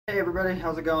everybody,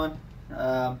 how's it going?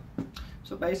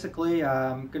 So basically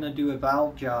I'm going to do a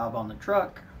valve job on the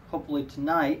truck, hopefully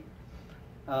tonight,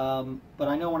 but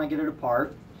I know when I get it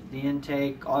apart, the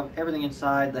intake, everything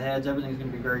inside, the heads, everything's going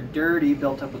to be very dirty,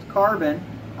 built up with carbon.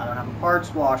 I don't have a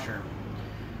parts washer.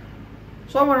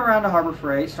 So I went around to Harbor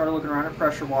Freight, started looking around at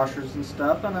pressure washers and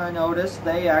stuff, and I noticed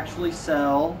they actually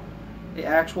sell the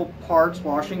actual parts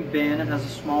washing bin. It has a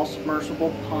small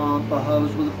submersible pump, a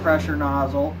hose with a pressure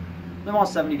nozzle. They want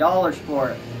 $70 for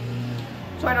it.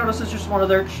 So I noticed it's just one of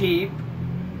their cheap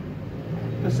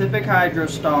Pacific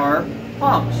hydrostar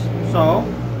pumps. So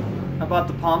I bought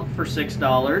the pump for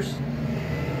 $6.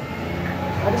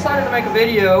 I decided to make a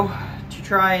video to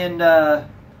try and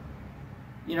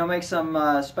make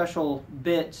some special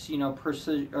bits,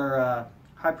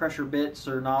 high pressure bits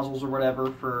or nozzles or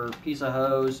whatever for a piece of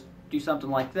hose, do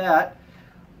something like that.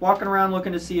 Walking around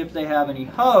looking to see if they have any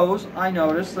hose, I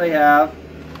noticed they have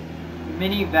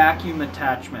mini vacuum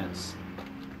attachments.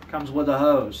 Comes with a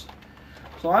hose.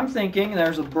 So I'm thinking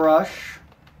there's a brush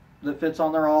that fits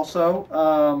on there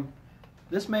also.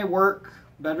 This may work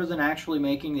better than actually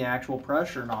making the actual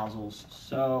pressure nozzles.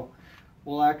 So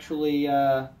we'll actually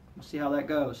see how that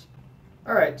goes.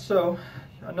 Alright, so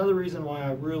another reason why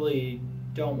I really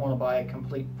don't want to buy a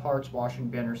complete parts washing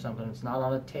bin or something. It's not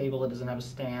on a table, it doesn't have a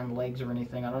stand, legs or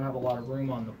anything. I don't have a lot of room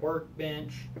on the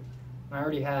workbench. I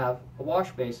already have a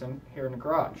wash basin here in the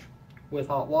garage with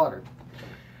hot water.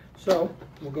 So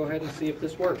we'll go ahead and see if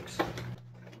this works.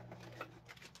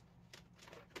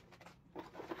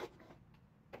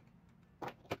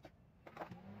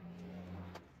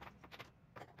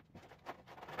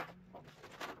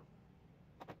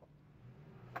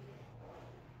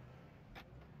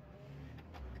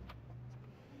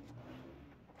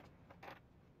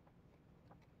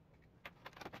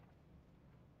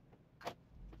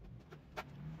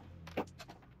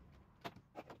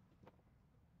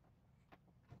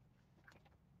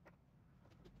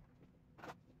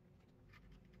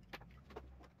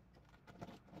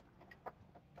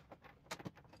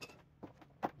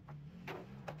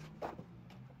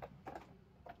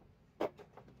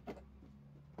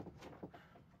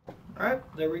 Alright,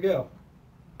 there we go.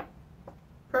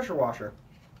 Pressure washer.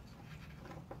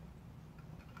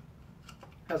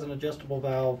 Has an adjustable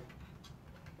valve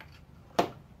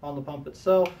on the pump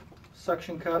itself,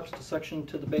 suction cups to suction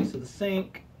to the base of the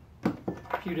sink,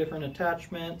 a few different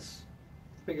attachments.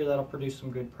 Figure that'll produce some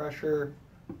good pressure.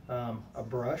 A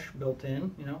brush built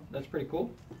in, that's pretty cool.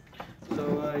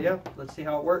 So yeah, let's see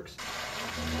how it works.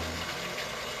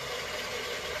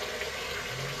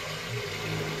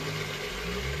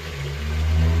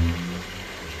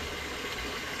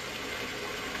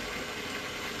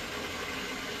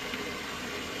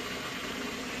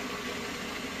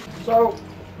 So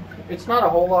it's not a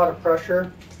whole lot of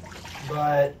pressure,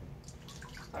 but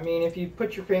I mean, if you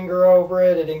put your finger over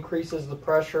it, it increases the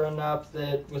pressure enough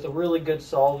that with a really good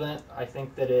solvent, I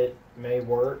think that it may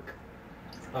work.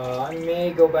 I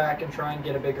may go back and try and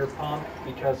get a bigger pump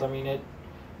because I mean it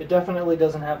definitely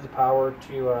doesn't have the power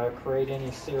to create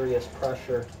any serious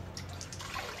pressure.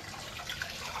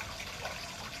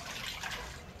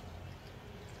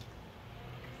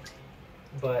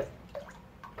 But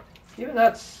even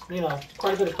that's,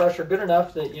 quite a bit of pressure, good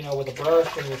enough that, with a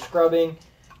brush and you're scrubbing,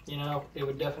 it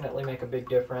would definitely make a big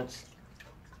difference.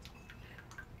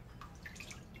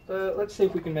 But let's see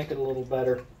if we can make it a little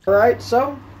better. Alright,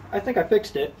 so I think I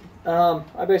fixed it.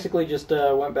 I basically just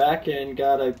went back and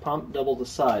got a pump double the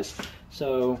size.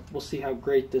 So we'll see how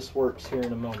great this works here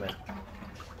in a moment.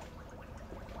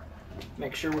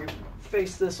 Make sure we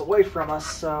face this away from us.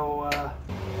 So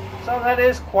that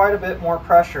is quite a bit more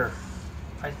pressure.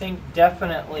 I think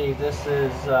definitely this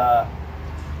is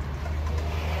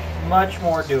much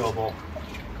more doable.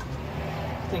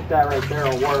 I think that right there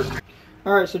will work.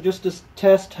 Alright, so just to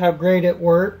test how great it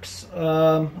works,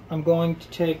 I'm going to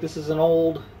take, this is an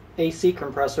old AC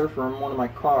compressor from one of my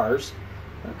cars.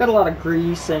 I've got a lot of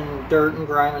grease and dirt and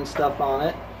grime and stuff on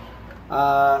it.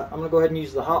 I'm going to go ahead and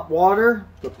use the hot water,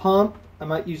 the pump. I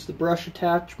might use the brush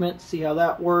attachment, see how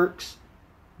that works.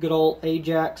 Good old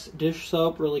Ajax dish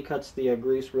soap really cuts the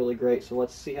grease really great, so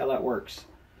let's see how that works.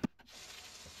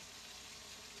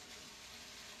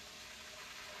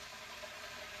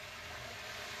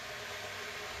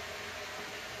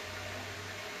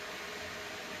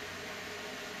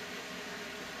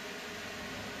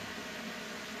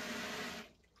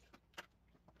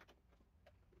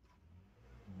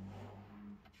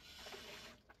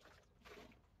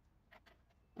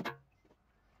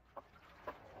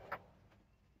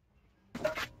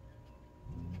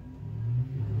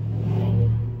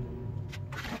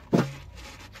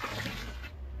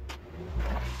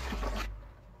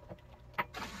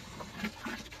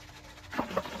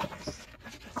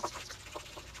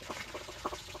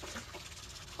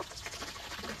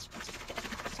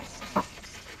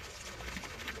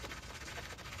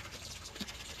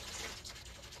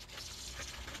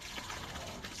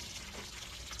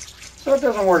 So it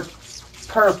doesn't work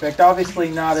perfect. Obviously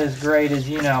not as great as,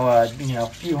 a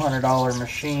few $100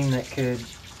 machine that could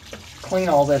clean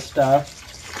all this stuff.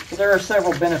 But there are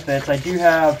several benefits. I do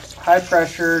have high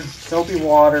pressure, soapy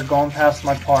water going past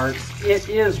my parts. It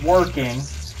is working.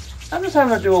 I'm just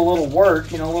having to do a little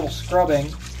work, a little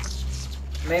scrubbing.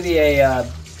 Maybe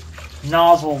a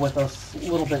nozzle with a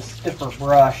little bit stiffer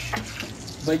brush.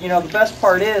 But the best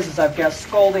part is I've got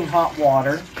scalding hot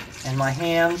water and my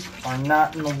hands are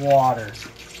not in the water.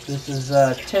 This is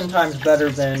 10 times better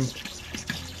than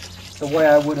the way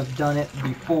I would have done it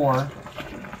before.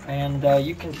 And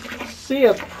you can see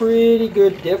a pretty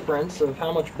good difference of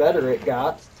how much better it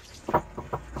got.